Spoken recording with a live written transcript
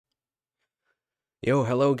Yo,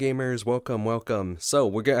 hello gamers, welcome. So,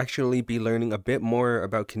 we're gonna actually be learning a bit more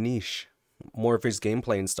about Kinich, more of his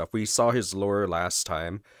gameplay and stuff. We saw his lore last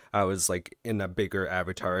time. I was like in a bigger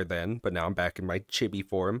avatar then, but now I'm back in my chibi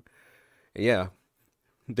form. Yeah,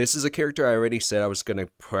 this is a character I already said I was gonna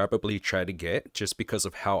probably try to get just because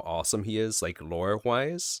of how awesome he is, like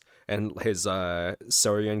lore-wise, and his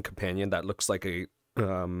Saurian companion that looks like a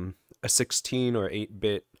 16 or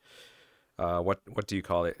 8-bit what do you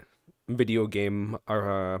call it? Video game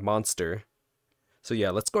monster. So yeah,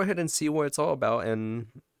 let's go ahead and see what it's all about and,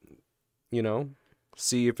 you know,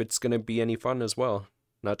 see if it's gonna be any fun as well,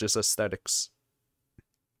 not just aesthetics.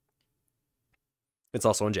 It's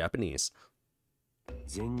also in Japanese.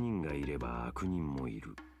 善人がいれば悪人もい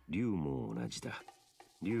る。竜も同じだ。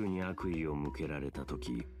竜に悪意を向けられたと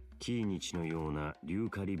き、キーニチのような竜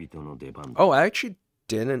狩り人の出番だ。Oh, I actually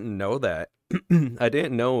didn't know that. I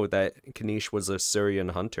didn't know that Kinich was a Syrian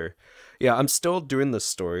hunter. Yeah, I'm still doing the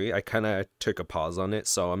story. I kind of took a pause on it,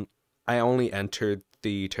 so I only entered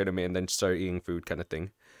the tournament and then started eating food kind of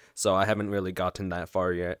thing. So I haven't really gotten that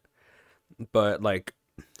far yet. But like,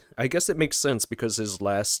 I guess it makes sense because his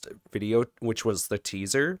last video, which was the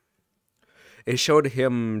teaser, it showed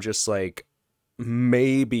him just like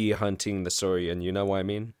maybe hunting the Saurian, you know what I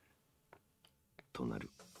mean?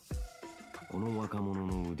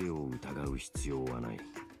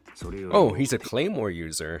 Oh, he's a Claymore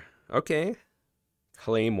user. Okay.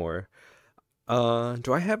 Claymore.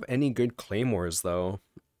 Do I have any good Claymores though?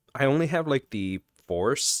 I only have like the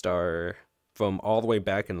 4-star from all the way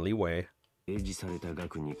back in Leeway.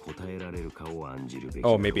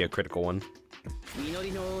 Oh, maybe a critical one.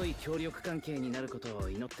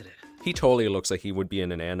 He totally looks like he would be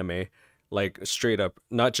in an anime. Like, straight up,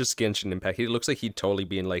 not just Genshin Impact. He looks like he'd totally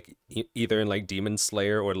be in, like, either in, like, Demon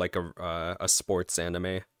Slayer or, like, a sports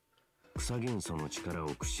anime.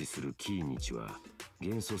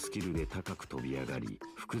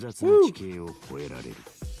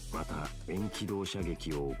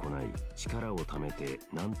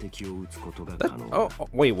 Oh,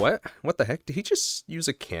 wait, what? What the heck? Did he just use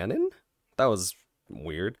a cannon? That was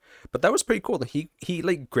weird. But that was pretty cool. He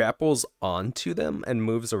like, grapples onto them and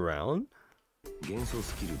moves around.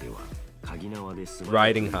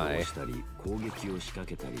 Riding high.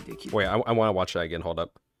 Wait, I want to watch that again. Hold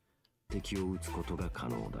up. That's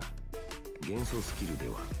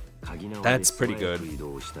pretty good.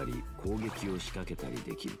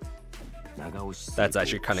 That's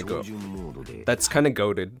actually kind of good. That's kind of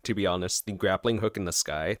goated, to be honest. The grappling hook in the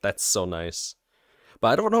sky. That's so nice. But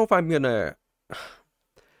I don't know if I'm gonna...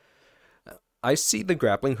 I see the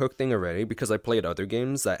grappling hook thing already because I played other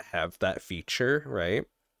games that have that feature, right?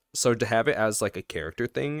 So to have it as like a character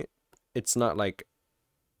thing, it's not like,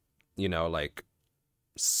 you know, like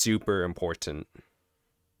super important.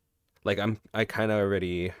 Like I kind of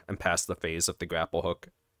already am past the phase of the grapple hook.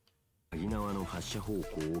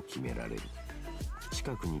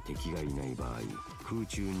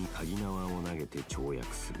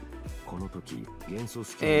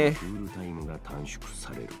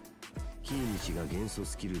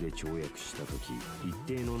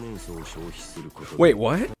 Wait,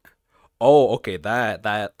 what? Oh, okay,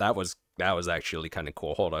 that was actually kind of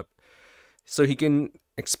cool. Hold up. So he can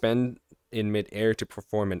expend in mid-air to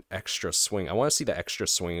perform an extra swing. I want to see the extra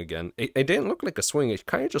swing again. It didn't look like a swing. It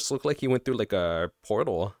kind of just looked like he went through like a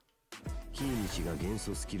portal.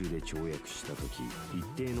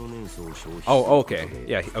 Oh, okay.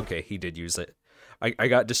 Yeah, okay, he did use it. I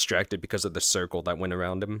got distracted because of the circle that went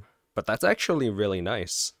around him. But that's actually really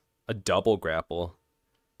nice. A double grapple.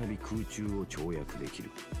 Dude,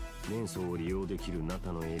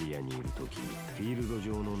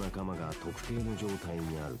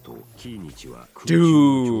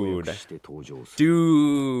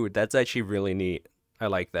 that's actually really neat. I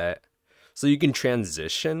like that. So you can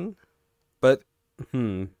transition, but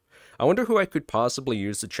I wonder who I could possibly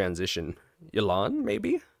use to transition. Yelan,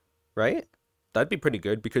 maybe? Right? That'd be pretty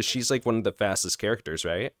good because she's like one of the fastest characters,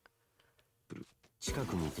 right? I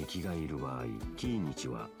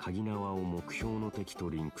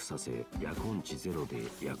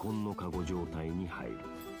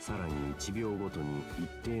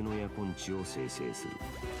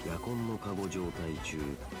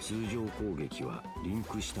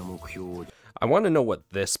want to know what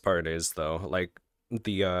this part is though, like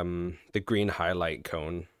the green highlight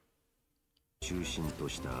cone.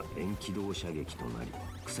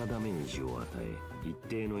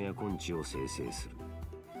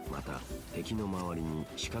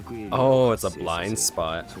 Oh, it's a blind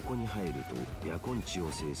spot.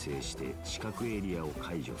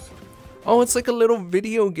 Oh, it's like a little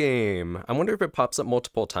video game. I wonder if it pops up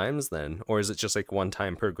multiple times then, or is it just like one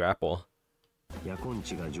time per grapple? ヤコン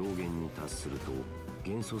値が上限に達すると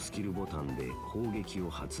元素スキルボタンで砲撃を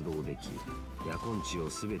発動でき、ヤコン値を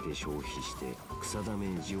すべて消費して草ダメ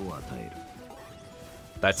ージを与える。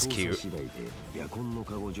 That's cute. 操作次第でヤコンの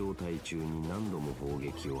カゴ状態中に何度も砲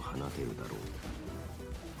撃を放てるだろう。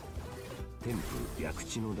添付薬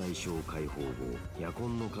地の代償解放後、ヤコ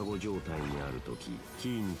ンのカゴ状態にあるとき、キ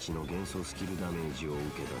ーニチの元素スキルダメージを受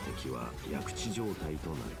けた敵は薬地状態と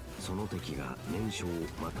なる。その敵が燃焼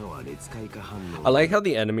または劣開化反応。I like how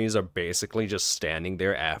the enemies are basically just standing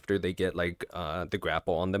there after they get like the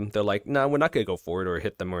grapple on them. They're like, nah, we're not gonna go forward or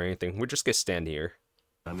hit them or anything. We're just gonna stand here.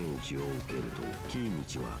 ダメージを受けるとキーニ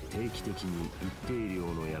チは定期的に一定量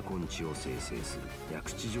のヤコン値を生成する。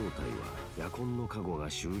薬地状態はヤコンのカゴが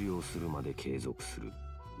終了するまで継続する。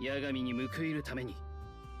ヤガミに報いるために。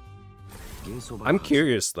I'm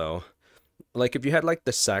curious though, like if you had like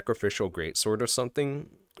the sacrificial greatsword or something,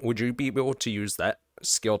 would you be able to use that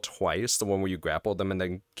skill twice, the one where you grapple them and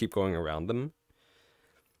then keep going around them?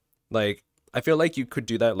 Like, I feel like you could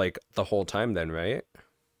do that like the whole time then, right?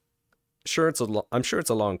 Sure, I'm sure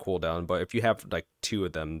it's a long cooldown, but if you have like two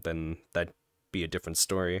of them, then that'd be a different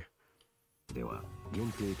story. では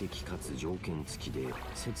限定的かつ条件付きで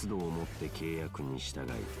節度を持って契約に従い、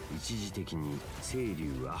一時的に清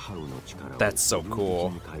流アハウの力を That's so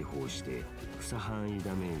cool. 解放して草範囲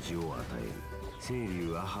ダメージを与える。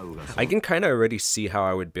 I can kind of already see how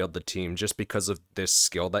I would build the team just because of this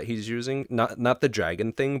skill that he's using. Not the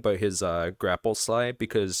dragon thing, but his grapple slide,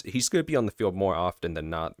 because he's going to be on the field more often than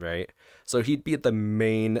not, right? So he'd be the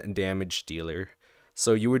main damage dealer.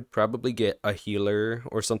 So you would probably get a healer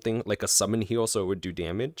or something, like a summon heal, so it would do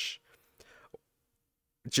damage.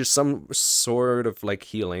 Just some sort of like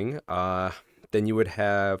healing. Then you would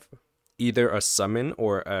have either a summon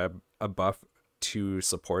or a buff to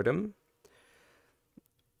support him.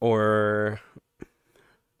 Or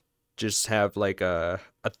just have like yeah,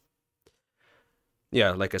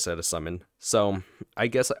 like I said, a summon. So I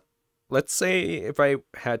guess, let's say if I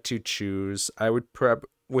had to choose, I would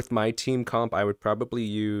with my team comp, I would probably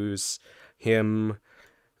use him,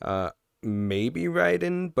 maybe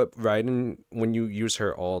Raiden, but Raiden, when you use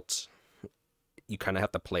her ult, you kind of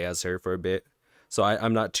have to play as her for a bit. So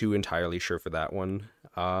I'm not too entirely sure for that one.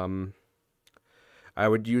 I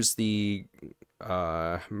would use the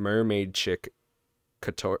mermaid chick,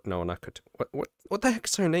 no, not Kator. What the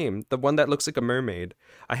heck's her name? The one that looks like a mermaid.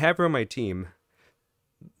 I have her on my team.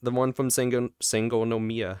 The one from Sengo no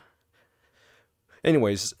Miya.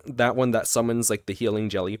 Anyways, that one that summons like the healing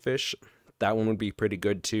jellyfish, that one would be pretty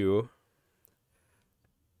good too.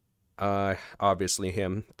 Obviously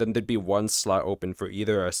him. Then there'd be one slot open for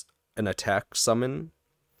either an attack summon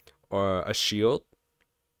or a shield,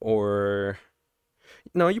 or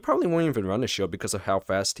no, you probably won't even run a shield because of how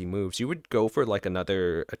fast he moves. You would go for like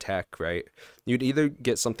another attack, right? You'd either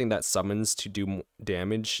get something that summons to do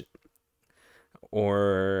damage,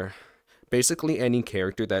 or basically any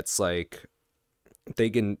character that's like, they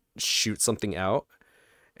can shoot something out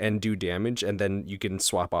and do damage, and then you can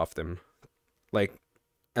swap off them. Like,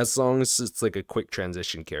 as long as it's like a quick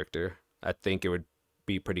transition character, I think it would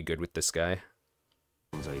be pretty good with this guy.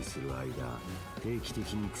 存在する間、定期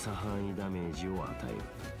的に草範囲ダメージを与える。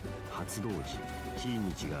発動時、キー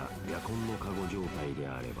ニチがヤコンのカゴ状態で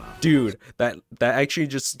あれば。Dude, that actually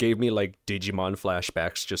just gave me like Digimon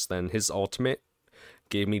flashbacks just then. His ultimate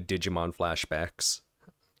gave me Digimon flashbacks.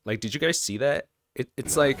 Like, did you guys see that?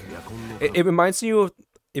 It's like it reminds me of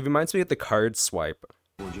the card swipe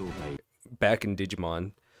back in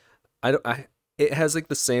Digimon. It has like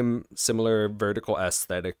the same similar vertical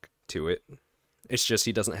aesthetic to it. It's just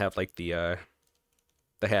he doesn't have like the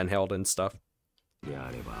handheld and stuff. で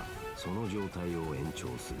あれば、その状態を延長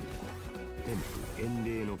する。添付遠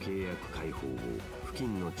霊の契約解放後、付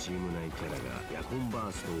近のチーム内キャラがヤコンバ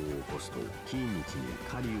ーストを起こすと、キーニチに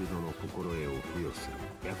狩人の心得を付与す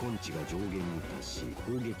る。ヤコン値が上限に達し、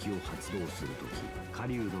砲撃を発動するとき、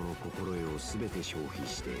狩人の心得をすべて消費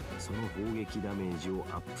して、その砲撃ダメージを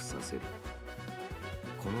アップさせる。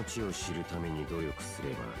この地を知るために努力すれ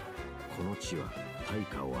ば、この地は対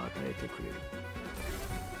価を与えてくれる。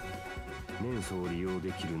年素を利用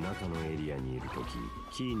できる中のエリアにいるとき、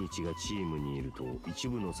キーニチがチームにいると一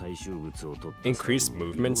部の最終物を取って Increased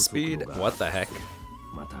movement speed? What the heck?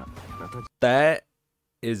 That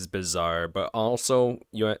is bizarre, but also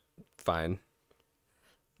fine.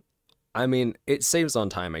 I mean, it saves on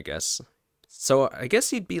time, I guess. So I guess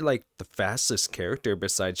he'd be like the fastest character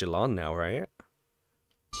besides Yelan now, right?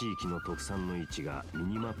 地域の特産の位置がミ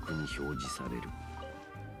ニマップに表示される。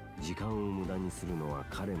時間を無駄にするのは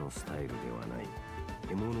彼のスタイルではない。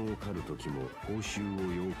獲物を狩る時も報酬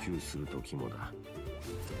を要求する時もだ。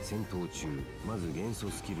戦闘中、まず元素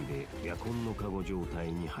スキルで夜魂のカゴ状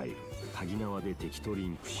態に入る。鍵縄で敵とリ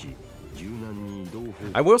ンクし、柔軟に移動方法。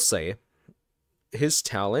 I will say, his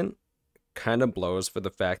talent kind of blows for the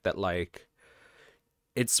fact that, like,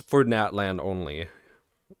 it's for Natlan only.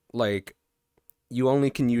 Like, you only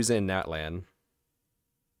can use it in Natlan.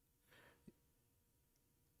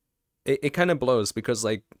 It kind of blows because,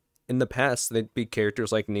 like, in the past, there'd be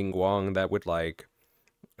characters like Ningguang that would, like,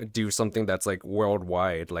 do something that's, like,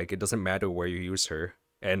 worldwide. Like, it doesn't matter where you use her,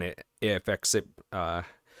 and it affects it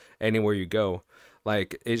anywhere you go.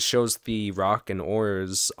 Like, it shows the rock and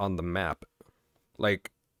ores on the map.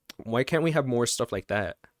 Like, why can't we have more stuff like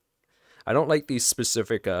that? I don't like these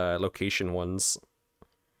specific location ones.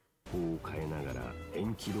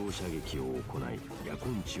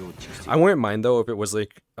 I wouldn't mind though if it was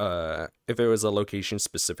like if it was a location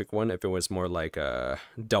specific one, if it was more like a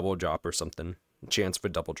double drop or something. Chance for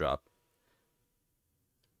double drop.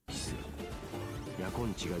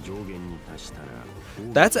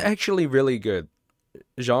 That's actually really good.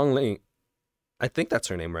 Zhongling. I think that's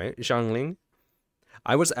her name, right? Zhongling.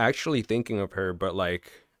 I was actually thinking of her, but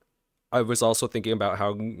like I was also thinking about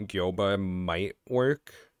how Gyoba might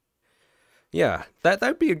work. Yeah,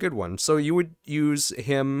 that'd be a good one. So you would use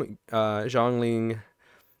him, Zhongling,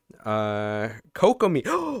 Kokomi.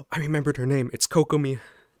 Oh, I remembered her name. It's Kokomi.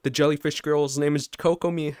 The jellyfish girl's name is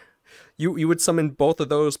Kokomi. You would summon both of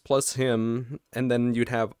those plus him, and then you'd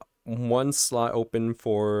have one slot open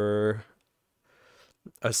for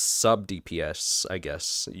a sub DPS, I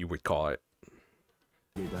guess you would call it.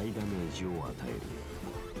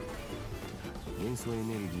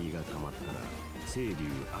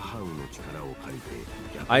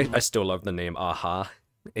 I still love the name Aha.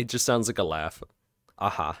 It just sounds like a laugh.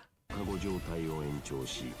 Aha.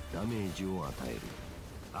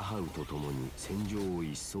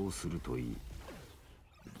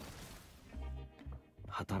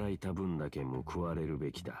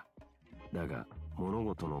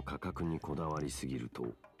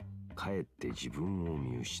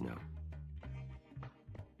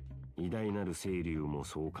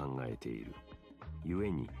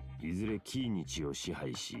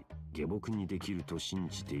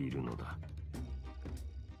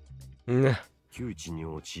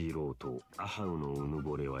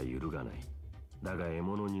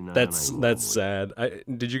 That's sad.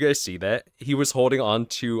 Did you guys see that? He was holding on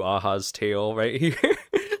to Aha's tail right here.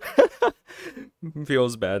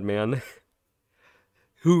 Feels bad, man.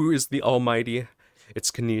 Who is the almighty?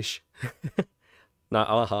 It's Kinich. Not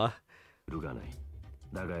Aha.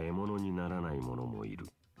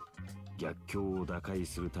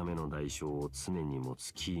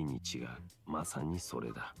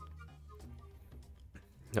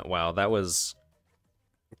 Wow, that was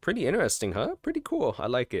pretty interesting, huh? Pretty cool. I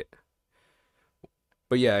like it.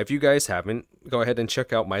 But yeah, if you guys haven't, go ahead and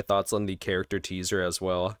check out my thoughts on the character teaser as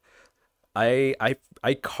well. I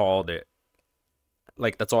called it.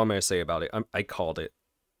 Like, that's all I'm gonna say about it. I called it.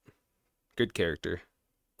 Good character.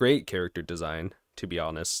 Great character design, to be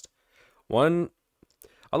honest.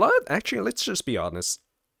 Actually, let's just be honest.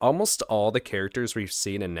 Almost all the characters we've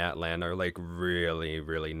seen in Natlan are, like, really,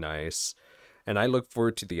 really nice. And I look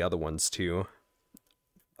forward to the other ones, too.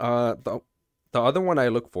 The other one I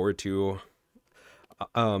look forward to,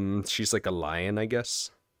 she's like a lion, I guess.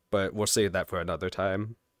 But we'll save that for another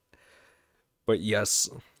time. But yes,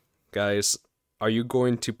 guys, are you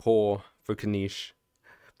going to pull for Kinich?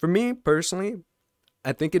 For me, personally,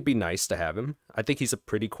 I think it'd be nice to have him. I think he's a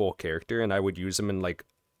pretty cool character, and I would use him in, like,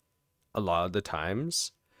 a lot of the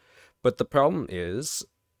times. But the problem is,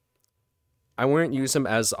 I wouldn't use him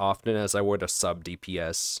as often as I would a sub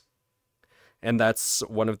DPS. And that's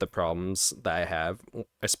one of the problems that I have,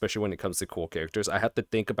 especially when it comes to cool characters. I have to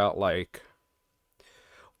think about, like,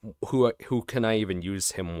 who can I even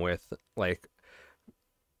use him with? Like,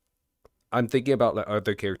 I'm thinking about like,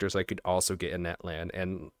 other characters I could also get in Natlan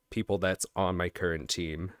and people that's on my current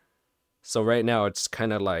team. So right now it's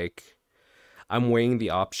kind of like I'm weighing the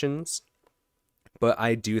options, but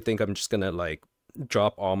I do think I'm just gonna like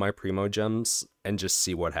drop all my primo gems and just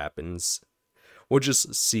see what happens. We'll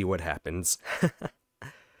just see what happens.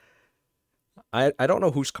 I don't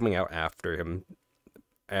know who's coming out after him,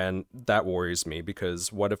 and that worries me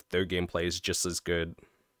because what if their gameplay is just as good?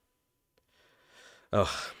 Ugh.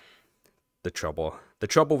 The trouble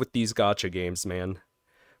with these gacha games, man.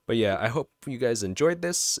 But yeah, I hope you guys enjoyed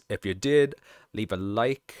this. If you did, leave a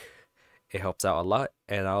like. It helps out a lot.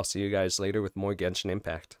 And I'll see you guys later with more Genshin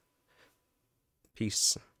Impact.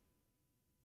 Peace.